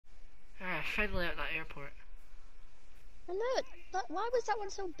finally at that airport. I know it. Why was that one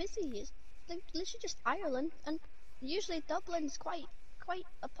so busy? It's like literally just Ireland, and usually Dublin's quite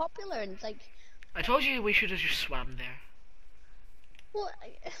popular and like. I told you we should have just swam there. Well,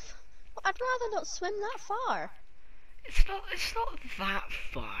 I'd rather not swim that far. It's not that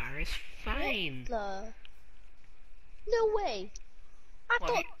far. It's fine. What the? No way. I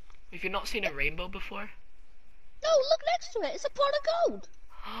Well, thought. have you not seen a rainbow before? No, look next to it. It's a pot of gold.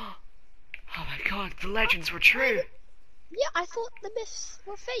 Oh my god, the legends were true. Yeah, I thought the myths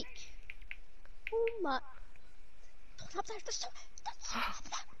were fake. Oh my. Don't up there.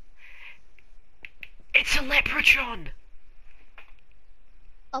 It's a leprechaun.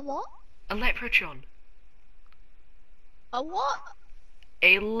 A what? A leprechaun. A what?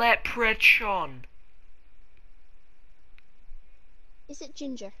 A leprechaun. Is it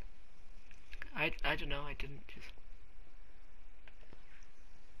ginger? I don't know. I didn't just.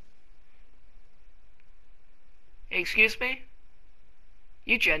 Excuse me?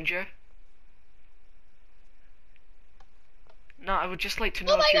 You ginger? No, I would just like to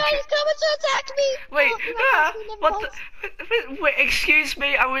know Oh my if you're god, he's coming to attack me! Wait, Oh, what the... Wait, excuse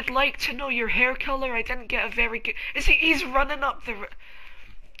me, I would like to know your hair color. I didn't get a very good... He's running up the...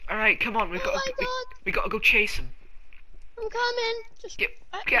 Alright, come on, we gotta go chase him. I'm coming! Just...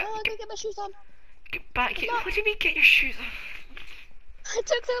 I gotta get my shoes on. Get back here. What do you mean, get your shoes on? I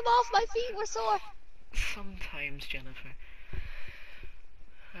took them off, my feet were sore. Sometimes, Jennifer.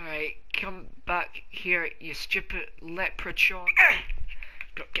 Alright, come back here, you stupid leprechaun.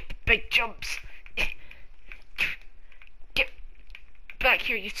 Gotta get the big jumps. Get back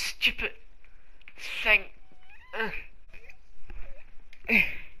here, you stupid thing. Oh,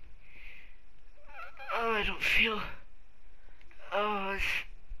 I don't feel... Oh,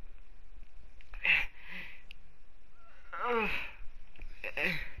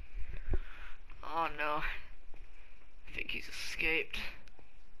 oh no. I think he's escaped.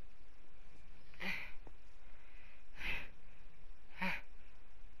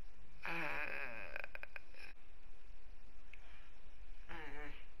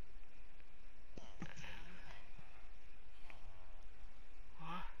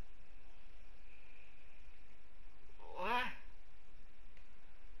 What?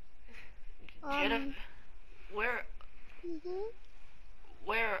 Jennifer,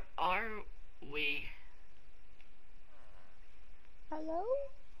 where are we? Hello?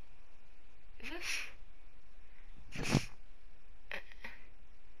 Is this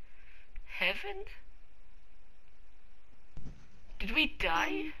heaven? Did we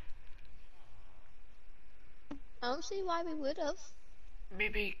die? I don't see why we would have.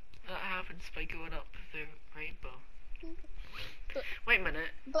 Maybe that happens by going up the rainbow. But, wait a minute.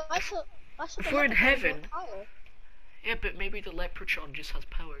 But I thought if we're in heaven. Yeah, but maybe the leprechaun just has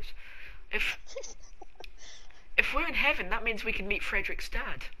powers. If we're in heaven, that means we can meet Fredrick's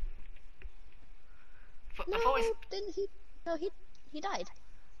dad. No, didn't he? No, he died.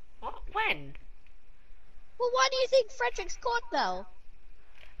 What? When? Well, why do you think Fredrick's gone now?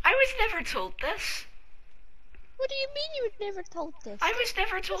 I was never told this. What do you mean you were never told this? I was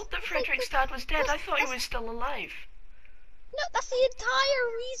never told that Fredrick's dad was dead. I thought he was still alive. No, that's the entire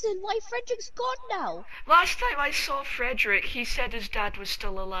reason why Fredrick's gone now. Last time I saw Fredrick, he said his dad was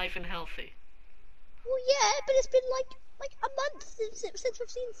still alive and healthy. Well, yeah, but it's been like a month since we've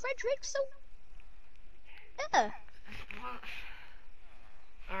seen Fredrick, so yeah. Well,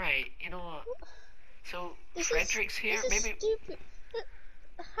 all right, you know what? So This Fredrick's here. This is maybe. Stupid.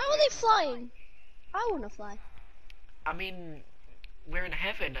 How are they flying? I wanna fly. I mean, we're in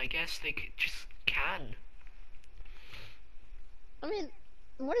heaven. I guess they just can. I mean,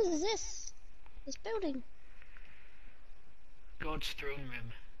 what is this? This building? God's throne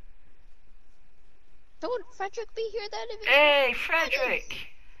room. Don't Fredrick be here then? Hey, Fredrick!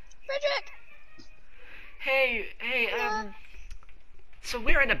 Fredrick! Hey, so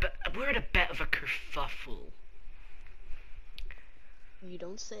we're in a bit of a kerfuffle. You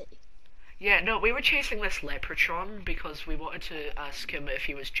don't say. Yeah, no, we were chasing this leprechaun because we wanted to ask him if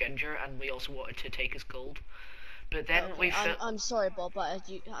he was ginger, and we also wanted to take his gold. But then I'm sorry, Bob, but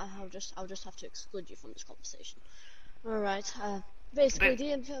I'll just have to exclude you from this conversation. All right.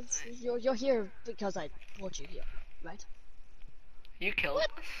 Basically, you're here because I brought you here, right? You killed us?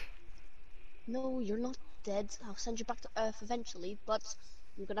 No, you're not dead. I'll send you back to Earth eventually, but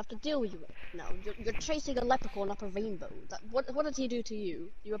you're gonna have to deal with it now. You're chasing a leprechaun up a rainbow. What did he do to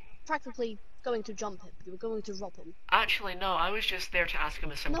you? You were practically going to jump him. You were going to rob him. Actually, no. I was just there to ask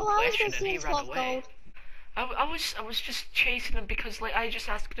him a simple question, and he ran away. Gold. I was just chasing him because like I just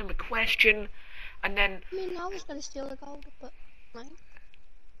asked him a question, and then. I mean, I was gonna steal the gold, but right.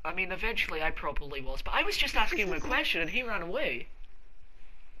 I mean, eventually I probably was, but I was just asking him a question and he ran away.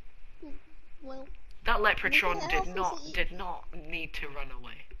 Well, That leprechaun what did else is did not need to run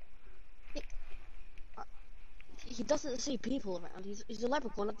away. he doesn't see people around. He's a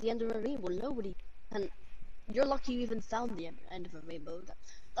leprechaun at the end of a rainbow. Nobody, and you're lucky you even found the end of a rainbow.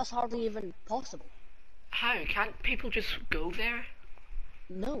 That's hardly even possible. How? Can't people just go there?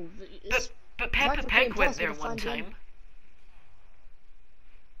 No, But Peppa Pig went there one time.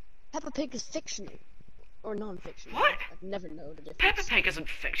 Peppa Pig is fictional. Or non-fictional. What? I'd never know the difference. Peppa Pig isn't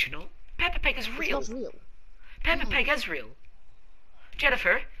fictional. Peppa Pig is real. It's not real. Peppa Pig is real.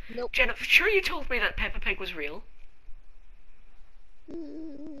 Jennifer? Nope. Jennifer, sure you told me that Peppa Pig was real?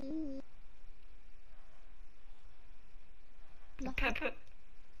 Peppa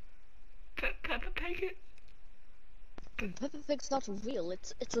Pig? Peppa Pig's not real.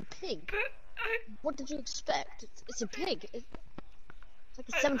 It's a pig. What did you expect? It's a pig. It's like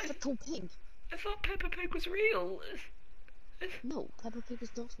a 7-foot tall pig. I thought Peppa Pig was real. No, Peppa Pig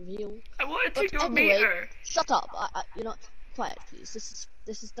is not real. I wanted to go anyway, meet her. Shut up. You know, quiet, please.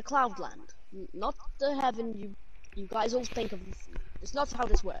 This is the Cloudland, not the heaven you guys all think of. It's not how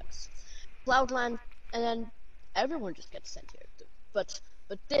this works. Cloudland, and then everyone just gets sent here. But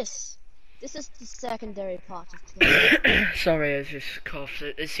this is the secondary part of Cloudland. Sorry, I just coughed.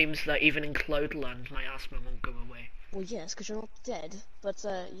 It seems that even in Cloudland, my asthma won't go away. Well, yes, because you're not dead. But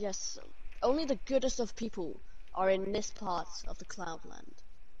yes, only the goodest of people are in this part of the Cloudland.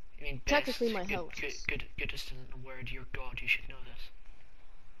 You mean best? Technically, my house. Goodest isn't a word. You're God. You should know this.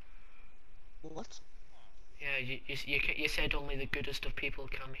 What? Yeah, you said only the goodest of people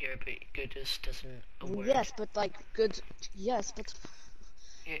come here, but goodest isn't a word. Yes, but like good. Yes, but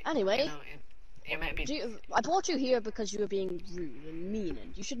anyway. You might be... I brought you here because you were being rude and mean,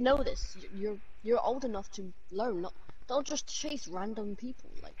 and you should know this. You're old enough to learn. Don't just chase random people.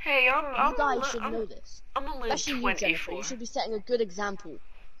 Like, hey, you guys should know this. I'm only Especially 24. you, Jennifer. You should be setting a good example.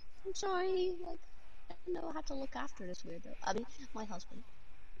 I'm sorry. Like, I don't know how to look after this weirdo. I mean, my husband.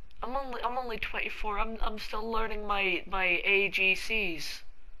 I'm only 24. I'm still learning my AGCs.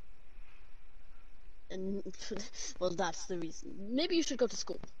 And well, that's the reason. Maybe you should go to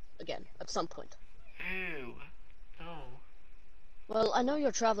school again at some point. Ew. No. Well, I know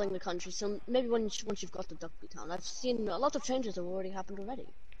you're traveling the country, so maybe once you've got to Duckby Town, I've seen a lot of changes have already happened already.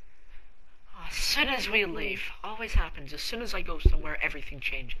 As soon as we leave, always happens. As soon as I go somewhere, everything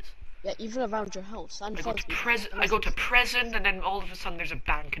changes. Yeah, even around your house. And I go to prison, and then all of a sudden there's a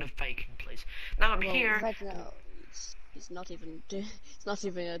bank and a Viking place. Now I'm here. Right now, he's not even doing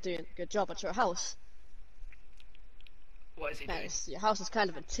a good job at your house. What is he doing? Your house is kind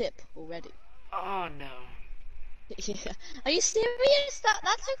of a tip already. Oh no. Yeah. Are you serious?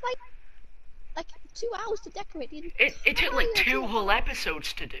 That took like 2 hours to decorate. It took like 2 whole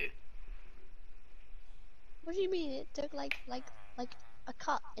episodes to do. What do you mean? It took like a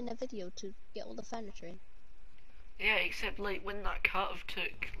cut in a video to get all the furniture in. Yeah, except like when that cut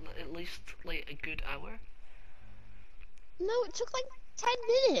took at least like a good hour. No, it took like 10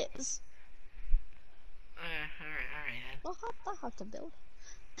 minutes. Alright then. Well, that hard to build.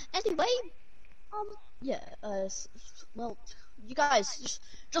 Anyway, yeah, well, you guys,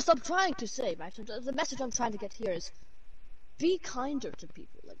 just I'm trying to say, right, the message I'm trying to get here is, be kinder to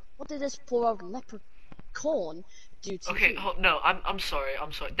people. Like, what did this poor old leprechaun do to you? Okay, no, I'm sorry.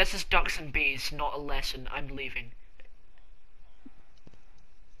 This is Ducks and Bees, not a lesson. I'm leaving.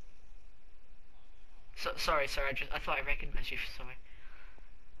 Sorry, I thought I recognized you. Sorry.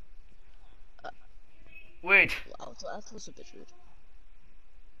 Wait. Wow, that was a bit rude.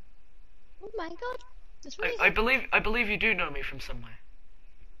 Oh my god. This really I believe you do know me from somewhere.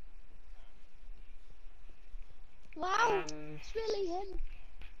 Wow, it's really him.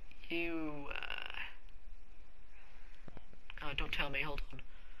 You, oh, don't tell me, hold on.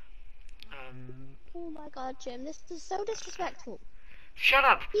 Oh my god, Jim, this is so disrespectful. Shut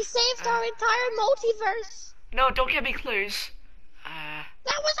up! He saved our entire multiverse! No, don't give me clues.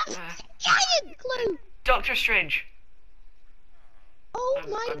 That was a giant clue! Doctor Strange. Oh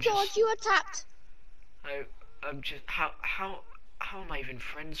my god, you attacked! I'm just, how am I even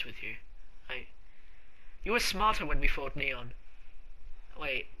friends with you? You were smarter when we fought Neon.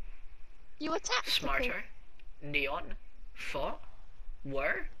 Wait. You attacked. Smarter? Neon? Fought?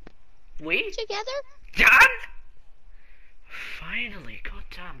 Were? We? Together? Done? Finally,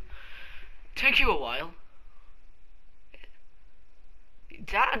 goddamn. Took you a while.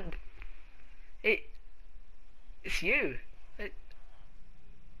 Dan! It's you.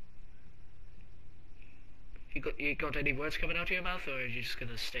 You got any words coming out of your mouth, or are you just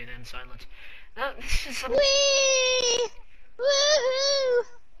gonna stay there in silence? No, this is something. Wee! Woohoo!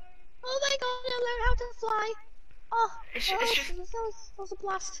 It's just that was a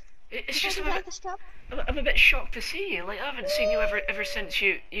blast. it's You just guys like the strap? I'm a bit shocked to see you. Like I haven't seen you ever since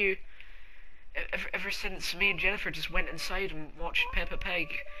ever since me and Jennifer just went inside and watched Peppa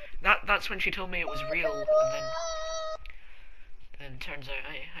Pig. That's when she told me it was real, and then turns out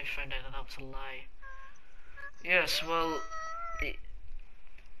I found out that was a lie. Yes, well,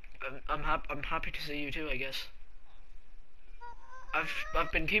 I'm happy to see you too, I guess.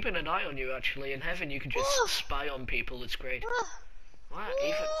 I've been keeping an eye on you actually. In heaven, you can just spy on people. It's great. What?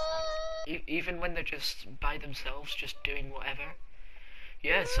 Even when they're just by themselves, just doing whatever.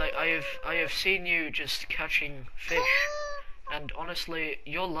 Yes, I have seen you just catching fish, and honestly,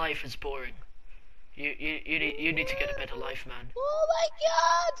 your life is boring. You need to get a better life, man. Oh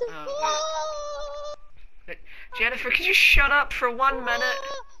my god! Jennifer, could you shut up for 1 minute?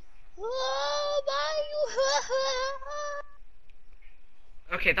 Oh my.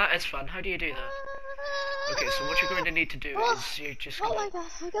 Okay, that is fun. How do you do that? Okay, so what you're going to need to do is you're just gonna... Oh my god,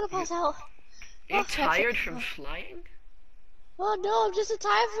 I'm gonna pass out. Are you tired from flying? Oh no, I'm just so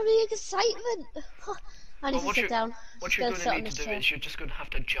tired from the excitement. I need to sit down. What you're going to need to do is you're just going to have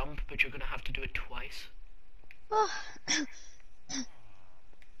to jump, but you're going to have to do it twice.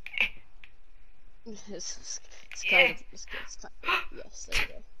 It's kind of, yes, there you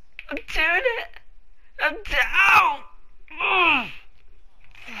go. I'm doing it! I'm down!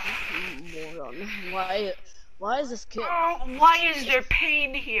 Moron. Why is this kid? Oh, why is there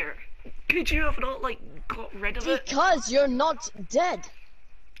pain here? Could you have not, like, got rid of it? Because you're not dead.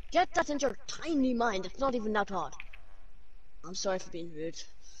 Get that into your tiny mind. It's not even that hard. I'm sorry for being rude.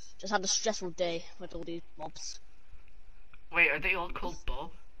 Just had a stressful day with all these mobs. Wait, are they all called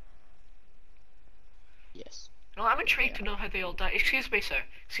Bob? Yes. No, I'm intrigued to know how they all died. Excuse me, sir.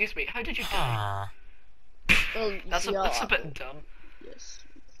 Excuse me. How did you die? Well, that's a bit dumb. Yes.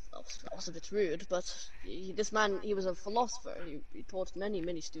 That was a bit rude, but this man, he was a philosopher. He taught many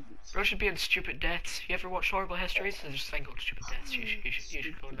students. Bro should be in Stupid Deaths. You ever watch Horrible Histories? There's this thing called Stupid Deaths. You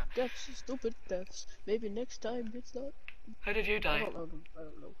should go on that. Deaths, stupid deaths. Maybe next time it's not. How did you die? I don't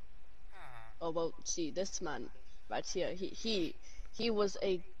know. Oh well, see this man right here. He was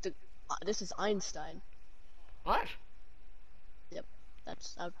this is Einstein. What? Yep,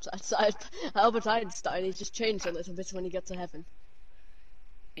 that's outside Albert Einstein. He just changed a little bit when he got to heaven.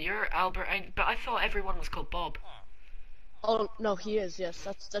 You're Albert Einstein, but I thought everyone was called Bob. Oh no, he is. Yes,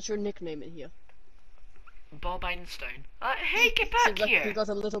 that's your nickname in here. Bob Einstein. Hey, get back Seems here! Like he got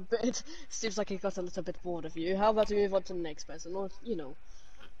a little bit. Seems like he got a little bit bored of you. How about we move on to the next person? Or you know,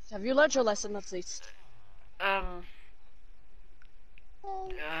 have you learned your lesson at least?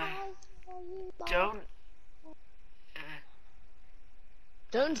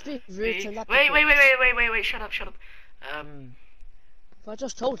 Don't be rude to that. Wait, shut up. I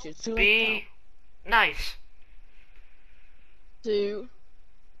just told you, it's too late Be nice. To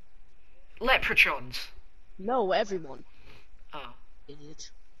leprechauns. No, everyone. Oh.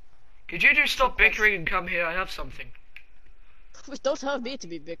 Idiot. Could you just stop bickering and come here? I have something. Don't tell me to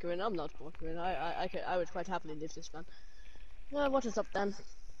be bickering. I'm not bickering. I would quite happily leave this man. What is up then?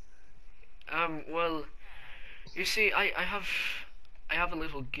 Well, you see, I have a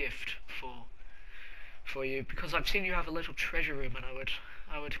little gift for you because I've seen you have a little treasure room, and I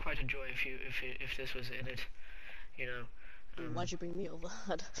would quite enjoy if this was in it, you know. Why'd you bring me over?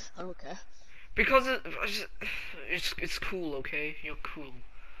 I don't care. Because it's cool, okay? You're cool.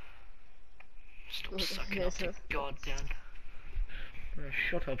 Stop sucking up to goddamn.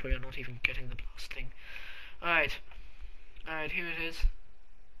 Shut up, or you're not even getting the blasting. Alright, here it is.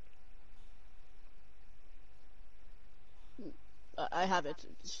 I have it.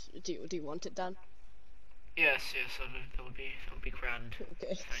 Do you want it, Dan? Yes, that would be grand.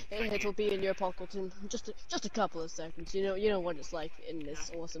 Okay, Thank it'll you. be in your pocket in just a couple of seconds. You know what it's like in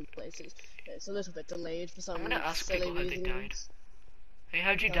this awesome place. It's a little bit delayed for some I'm gonna ask silly people how they reasons. died. Hey,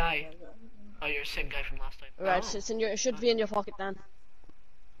 how'd you die? Oh, you're the same guy from last time. Right, Oh. it should be in your pocket, Dan.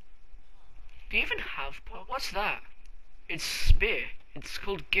 Do you even have what's that? It's beer. It's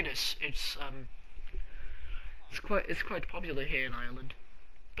called Guinness. It's quite popular here in Ireland.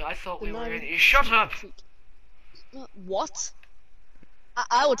 But I thought we were in. Shut up! What?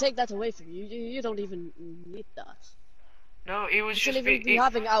 I will take that away from you. You don't even need that. No, he was You just shouldn't even be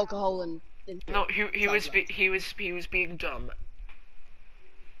having alcohol in no, he was being dumb.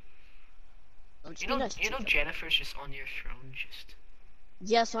 You know Jennifer's just on your throne, just.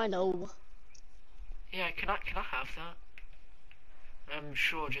 Yes, I know. Yeah, can I have that?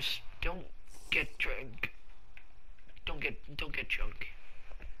 Sure. Just don't get drunk. Don't get drunk.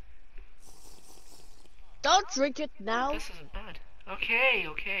 Don't drink it now. This isn't bad. Okay.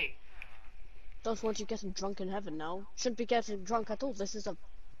 don't want you getting drunk in heaven now. Shouldn't be getting drunk at all. This is a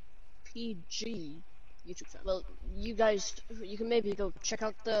PG YouTube channel. Well, you guys, you can maybe go check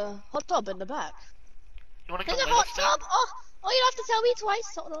out the hot tub in the back. You wanna come There's a with hot us tub! Oh, you don't have to tell me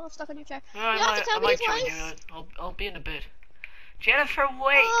twice. Oh, no, I'm stuck on your chair. then? You don't have to tell me join twice. you. I'll be in a bit. Jennifer,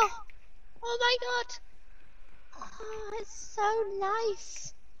 wait! Oh my god. Oh, it's so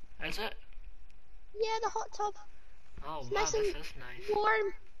nice. Is it? Yeah, the hot tub. Oh It's wow, nice this and is nice.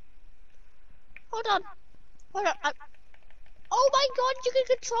 warm. Hold on. Oh my god, you can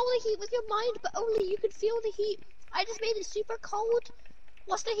control the heat with your mind, but only you can feel the heat. I just made it super cold.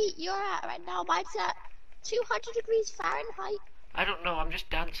 What's the heat you're at right now? Mine's at 200 degrees Fahrenheit. I don't know, I'm just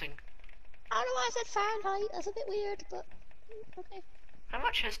dancing. I don't know why I said Fahrenheit. That's a bit weird, but okay. How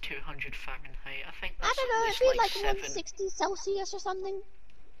much is 200 Fahrenheit? I think I that's don't know, at it'd least be like like 7. 160 Celsius or something.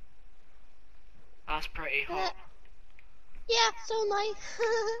 That's pretty hot. Yeah, so nice.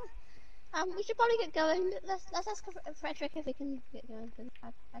 We should probably get going. Let's ask Fredrick if we can get going. Cause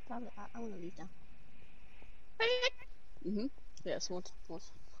I want to leave now. Fredrick. Yes. What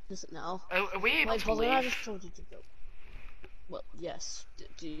is it now? Are we able to Colin, I leave? just told you to go. Well, yes.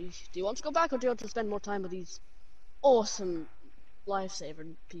 Do you want to go back, or do you want to spend more time with these awesome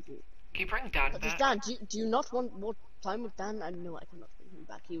lifesaver people? Can you bring Dan But back? Dan, do you not want more time with Dan? I know I cannot bring him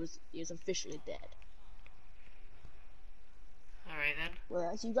back. He was officially dead. Alright then.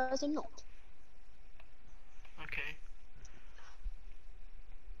 Whereas you guys are not. Okay.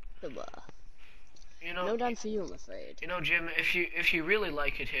 You know, No Dan for you, I'm afraid. You know, Jim, if you really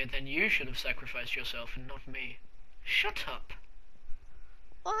like it here, then you should have sacrificed yourself and not me. Shut up.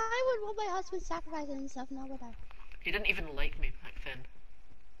 Well, I wouldn't want my husband sacrificing himself now, would I? He didn't even like me back then.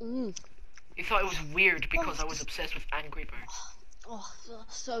 Mm. He thought it was weird because I was obsessed with Angry Birds. Oh,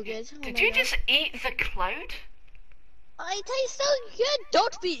 so good. Did you just eat the cloud? I taste so good.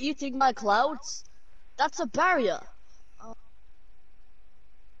 Don't be eating my clouds. That's a barrier.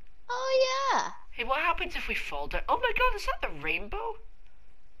 Oh yeah. Hey, what happens if we fall down? Oh my god, is that the rainbow?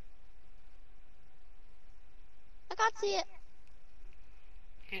 I can't see it.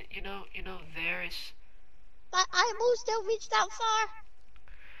 You know, there's... My eyeballs don't reach that far.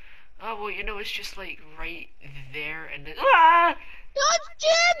 Oh, well, you know, it's just like right there and then... Ah! God,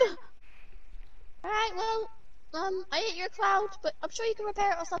 Jim! Alright, well, I ate your cloud, but I'm sure you can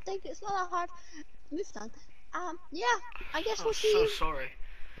repair it or something. It's not that hard. Move on. Yeah, I guess we'll see so you sorry.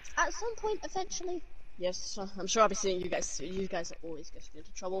 at some point eventually. Yes, I'm sure I'll be seeing you guys. You guys are always getting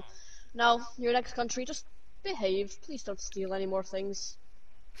into trouble. Now, your next country, just behave. Please don't steal any more things.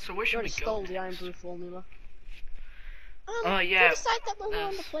 So where You should we already go stole the Iron next? Brew formula. Oh, yeah, We decide that when we're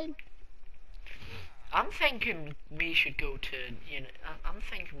on the plane. I'm thinking we should go to, you know, I'm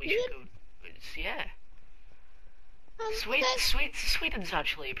thinking we should go, yeah. Sweden's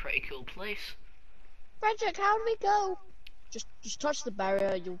actually a pretty cool place. Fredrick, how do we go? Just touch the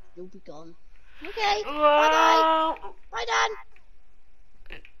barrier, you'll be gone. Okay. Whoa! Bye,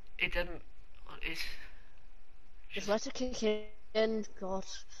 Dan. It didn't. It's Just let it kick in. God,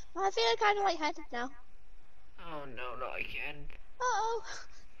 I feel kind of lightheaded now. oh no, not again. Uh-oh.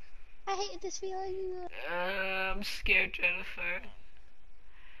 I hated this feeling. I'm scared, Jennifer.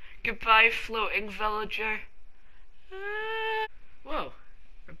 Goodbye, floating villager. Whoa.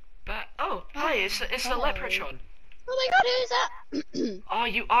 We're back. Oh, hi, it's the Hi. leprechaun. Oh my god, who is that? Oh,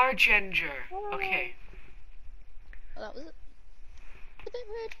 you are Ginger. Okay. Oh, that was a bit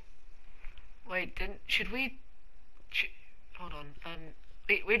weird. Wait, should we... hold on,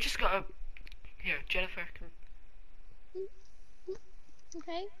 we just gotta... Here, Jennifer, come...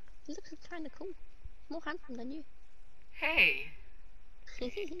 Okay, you look kind of cool. More handsome than you. Hey! you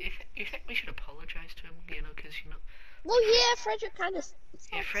think we should apologize to him, you know, because, you know... Well, yeah, Fredrick kind of...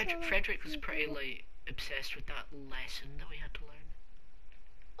 Yeah, Fredrick was pretty, like, obsessed with that lesson that we had to learn.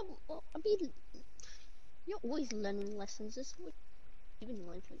 Oh, well, I mean, you're always learning lessons. This is what you've been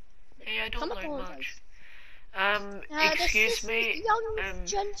learning. Hey, I don't Come learn apologize. much. Excuse me, This young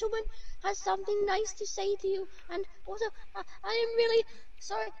gentleman has something nice to say to you, and also, I am really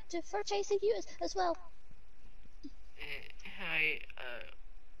sorry for chasing you as well. Hi,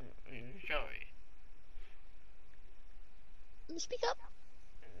 sorry. Speak up.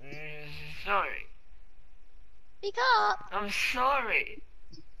 Sorry. Speak up. I'm sorry.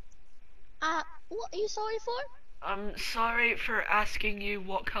 What are you sorry for? I'm sorry for asking you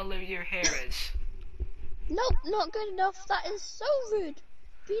what color your hair is. Nope, not good enough. That is so rude.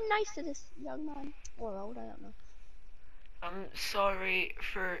 Be nice to this young man. Or old, I don't know. I'm sorry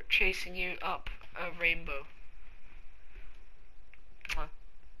for chasing you up a rainbow.